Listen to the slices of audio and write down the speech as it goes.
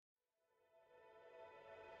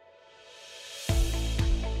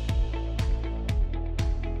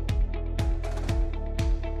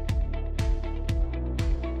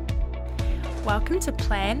Welcome to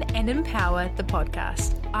Plan and Empower the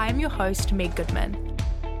podcast. I am your host, Meg Goodman.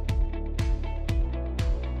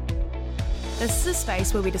 This is a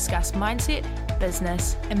space where we discuss mindset,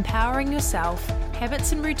 business, empowering yourself,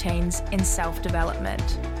 habits and routines, and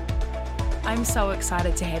self-development. I'm so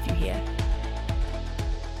excited to have you here.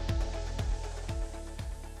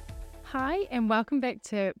 Hi, and welcome back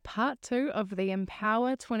to part 2 of the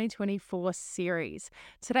Empower 2024 series.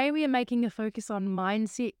 Today we are making a focus on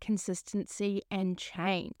mindset, consistency, and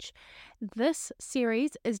change. This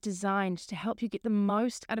series is designed to help you get the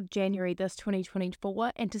most out of January this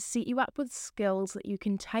 2024 and to set you up with skills that you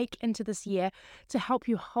can take into this year to help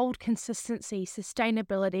you hold consistency,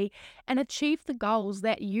 sustainability, and achieve the goals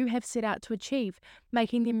that you have set out to achieve,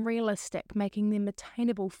 making them realistic, making them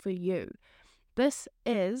attainable for you. This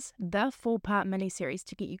is the 4-part mini-series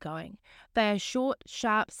to get you going. They are short,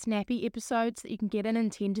 sharp, snappy episodes that you can get in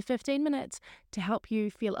 10 to 15 minutes to help you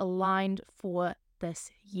feel aligned for this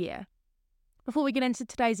year. Before we get into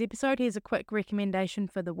today's episode, here's a quick recommendation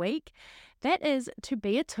for the week. That is to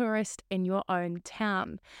be a tourist in your own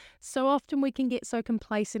town. So often we can get so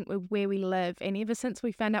complacent with where we live, and ever since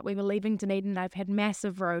we found out we were leaving Dunedin, I've had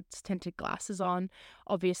massive rose-tinted glasses on.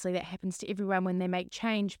 Obviously that happens to everyone when they make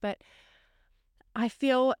change, but I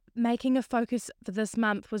feel making a focus for this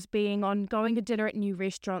month was being on going to dinner at new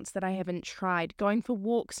restaurants that I haven't tried, going for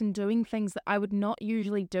walks and doing things that I would not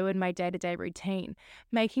usually do in my day-to-day routine,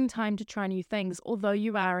 making time to try new things, although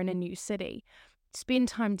you are in a new city. Spend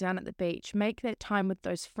time down at the beach, make that time with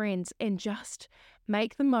those friends, and just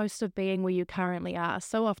make the most of being where you currently are.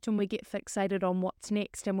 So often we get fixated on what's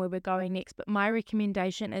next and where we're going next, but my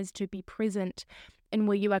recommendation is to be present in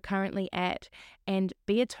where you are currently at and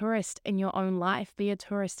be a tourist in your own life, be a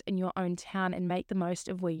tourist in your own town and make the most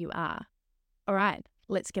of where you are. All right,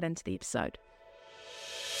 let's get into the episode.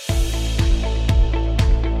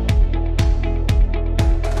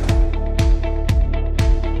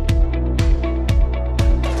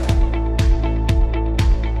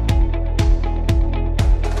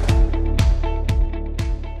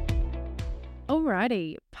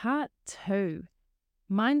 Alrighty, part 2,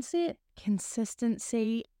 mindset,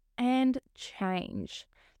 consistency, and change.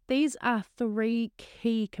 These are 3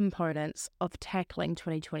 key components of tackling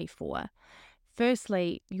 2024.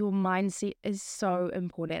 Firstly, your mindset is so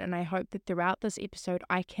important, and I hope that throughout this episode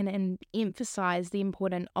I can emphasize the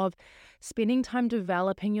importance of spending time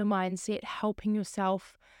developing your mindset, helping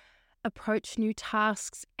yourself approach new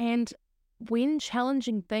tasks, and when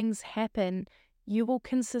challenging things happen, you will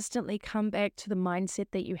consistently come back to the mindset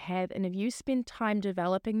that you have. And if you spend time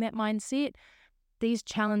developing that mindset, these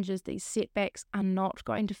challenges, these setbacks are not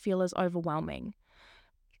going to feel as overwhelming.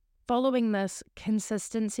 Following this,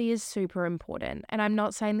 consistency is super important. And I'm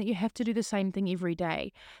not saying that you have to do the same thing every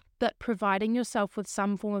day, but providing yourself with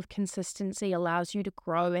some form of consistency allows you to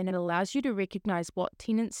grow, and it allows you to recognize what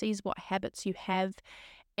tendencies, what habits you have,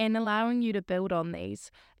 and allowing you to build on these.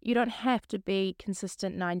 You don't have to be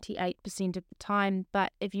consistent 98% of the time,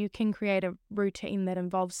 but if you can create a routine that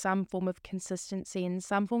involves some form of consistency and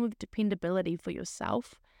some form of dependability for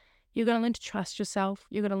yourself, you're going to learn to trust yourself,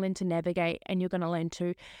 you're going to learn to navigate, and you're going to learn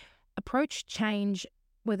to approach change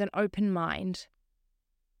with an open mind.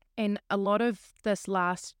 And a lot of this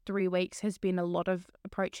last 3 weeks has been a lot of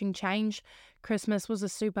approaching change. Christmas was a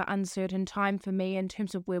super uncertain time for me in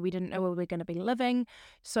terms of where we didn't know where we were going to be living.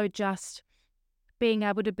 So just being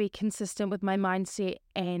able to be consistent with my mindset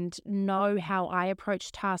and know how I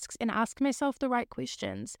approach tasks and ask myself the right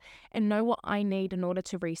questions and know what I need in order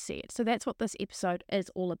to reset. So that's what this episode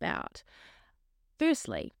is all about.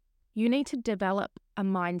 Firstly, you need to develop a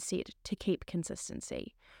mindset to keep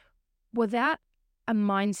consistency. Without a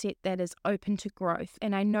mindset that is open to growth,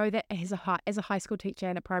 and I know that as a high school teacher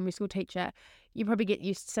and a primary school teacher, you probably get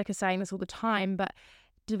sick of saying this all the time, but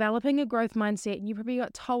developing a growth mindset, and you probably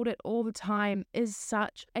got told it all the time, is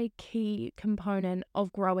such a key component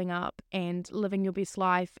of growing up and living your best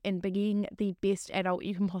life and being the best adult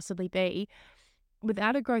you can possibly be.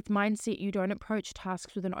 Without a growth mindset, you don't approach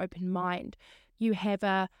tasks with an open mind. You have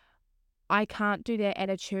a I can't do that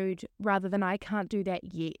attitude rather than I can't do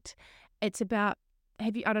that yet. It's about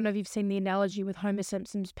I don't know if you've seen the analogy with Homer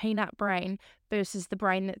Simpson's peanut brain versus the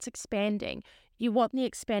brain that's expanding. You want the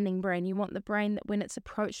expanding brain. You want the brain that when it's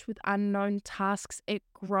approached with unknown tasks, it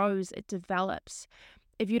grows, it develops.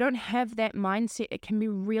 If you don't have that mindset, it can be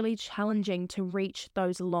really challenging to reach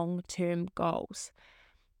those long-term goals.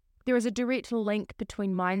 There is a direct link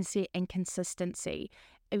between mindset and consistency.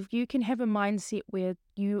 If you can have a mindset where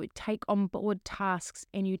you take on board tasks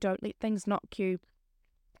and you don't let things knock you,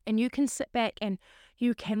 and you can sit back and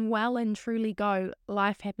you can well and truly go,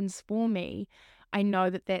 life happens for me, I know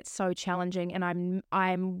that that's so challenging, and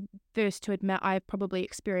I'm first to admit I've probably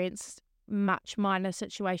experienced much minor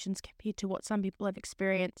situations compared to what some people have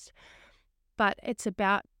experienced. But it's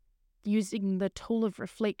about using the tool of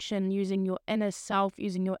reflection, using your inner self,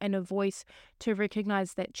 using your inner voice to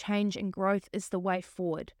recognize that change and growth is the way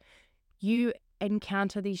forward. You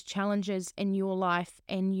encounter these challenges in your life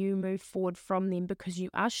and you move forward from them because you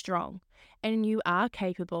are strong and you are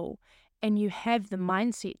capable and you have the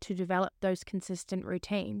mindset to develop those consistent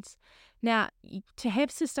routines. Now, to have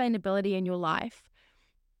sustainability in your life,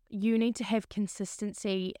 you need to have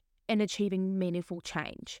consistency in achieving meaningful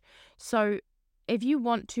change. So if you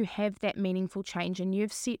want to have that meaningful change and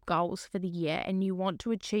you've set goals for the year and you want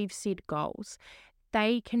to achieve said goals,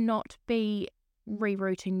 they cannot be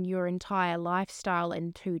rerouting your entire lifestyle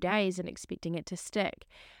in 2 days and expecting it to stick.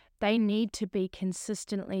 They need to be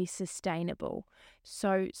consistently sustainable.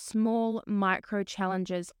 So small micro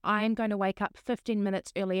challenges. I am going to wake up 15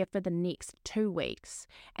 minutes earlier for the next 2 weeks.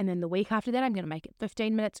 And then the week after that, I'm going to make it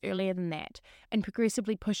 15 minutes earlier than that. And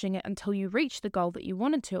progressively pushing it until you reach the goal that you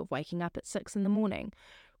wanted to of waking up at 6 in the morning.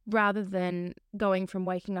 Rather than going from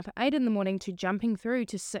waking up at 8 in the morning to jumping through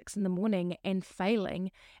to 6 in the morning and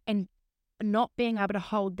failing and not being able to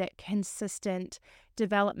hold that consistent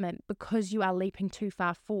development because you are leaping too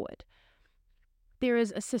far forward. There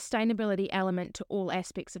is a sustainability element to all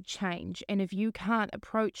aspects of change, and if you can't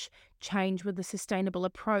approach change with a sustainable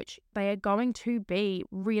approach, they are going to be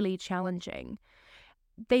really challenging.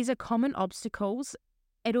 These are common obstacles.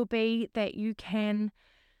 It'll be that you can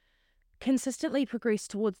consistently progress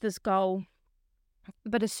towards this goal,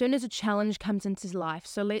 but as soon as a challenge comes into life,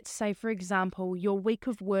 so let's say, for example, your week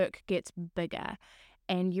of work gets bigger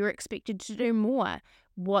and you're expected to do more,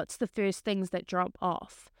 what's the first things that drop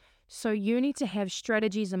off? So you need to have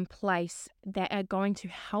strategies in place that are going to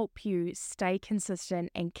help you stay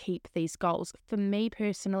consistent and keep these goals. For me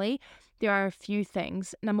personally, there are a few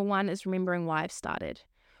things. Number one is remembering why I've started.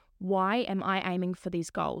 Why am I aiming for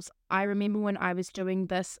these goals? I remember when I was doing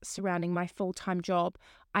this surrounding my full-time job,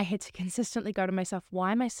 I had to consistently go to myself,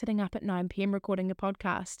 why am I sitting up at 9 p.m. recording a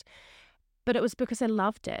podcast? But it was because I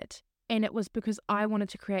loved it. And it was because I wanted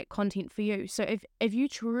to create content for you. So if you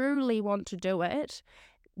truly want to do it,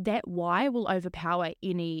 that why will overpower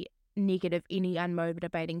any negative, any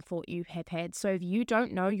unmotivating thought you have had. So if you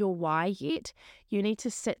don't know your why yet, you need to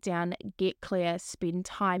sit down, get clear, spend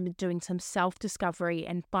time doing some self-discovery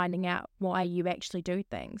and finding out why you actually do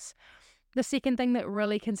things. The second thing that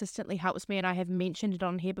really consistently helps me, and I have mentioned it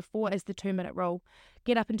on here before, is the 2-minute rule.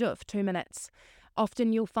 Get up and do it for 2 minutes.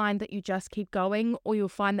 Often you'll find that you just keep going, or you'll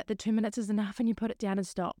find that the 2 minutes is enough and you put it down and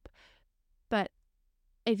stop. But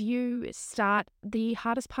if you start, the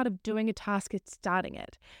hardest part of doing a task is starting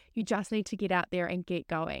it. You just need to get out there and get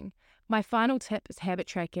going. My final tip is habit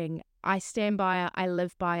tracking. I stand by it. I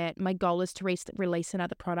live by it. My goal is to release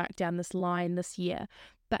another product down this line this year.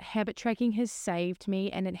 But habit tracking has saved me,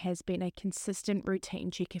 and it has been a consistent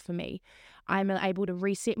routine checker for me. I'm able to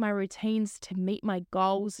reset my routines to meet my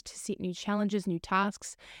goals, to set new challenges, new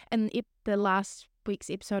tasks. And the last week's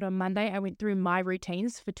episode on Monday, I went through my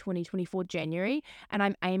routines for 2024 January, and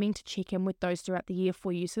I'm aiming to check in with those throughout the year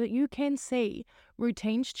for you so that you can see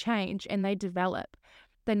routines change and they develop.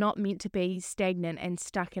 They're not meant to be stagnant and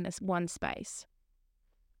stuck in one space.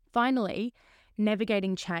 Finally,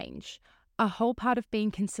 navigating change. A whole part of being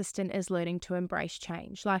consistent is learning to embrace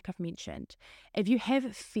change, like I've mentioned. If you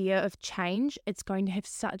have fear of change, it's going to have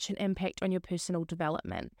such an impact on your personal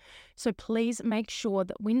development. So please make sure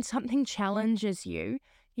that when something challenges you,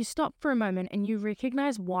 you stop for a moment and you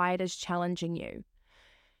recognize why it is challenging you.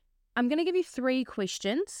 I'm going to give you 3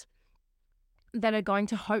 questions that are going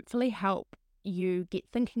to hopefully help you get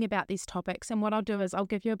thinking about these topics. And what I'll do is I'll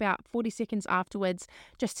give you about 40 seconds afterwards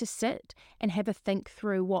just to sit and have a think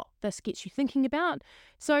through what this gets you thinking about.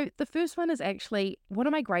 So the first one is actually, what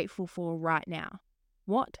am I grateful for right now?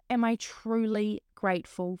 What am I truly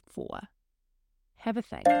grateful for? Have a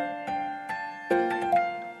think.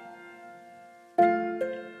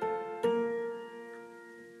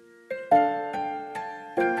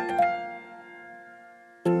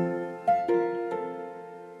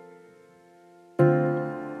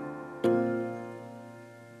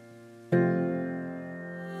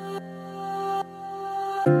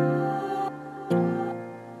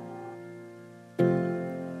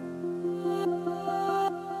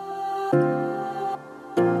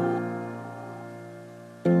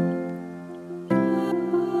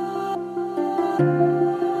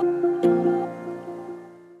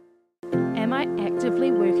 Am I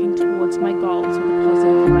actively working towards my goals with a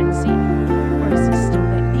positive mindset, or is there still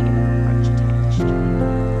that negative approach attached?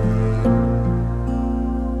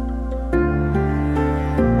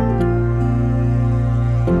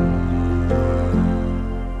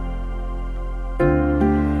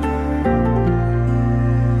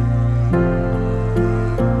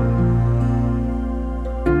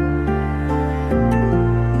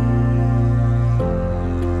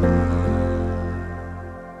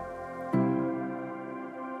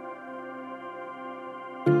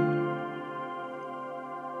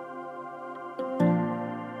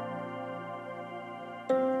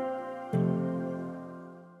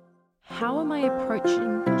 am I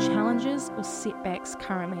approaching challenges or setbacks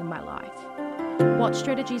currently in my life? What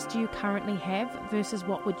strategies do you currently have versus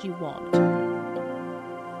what would you want?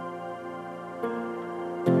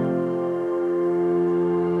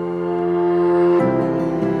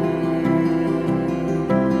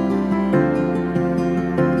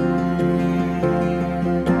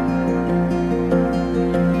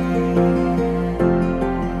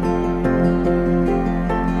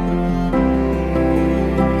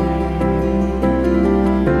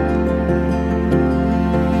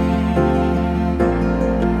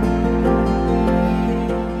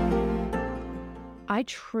 I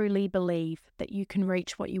truly believe that you can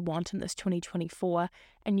reach what you want in this 2024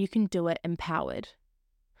 and you can do it empowered.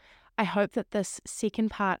 I hope that this second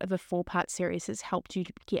part of a 4-part series has helped you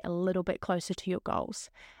to get a little bit closer to your goals,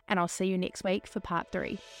 and I'll see you next week for part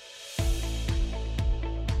 3.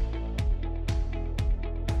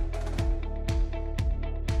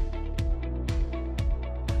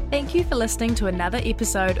 Thank you for listening to another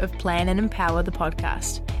episode of Plan and Empower the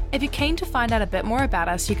podcast. If you're keen to find out a bit more about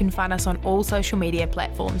us, you can find us on all social media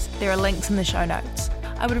platforms. There are links in the show notes.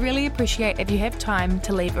 I would really appreciate if you have time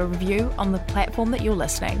to leave a review on the platform that you're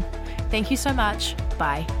listening. Thank you so much.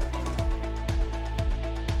 Bye.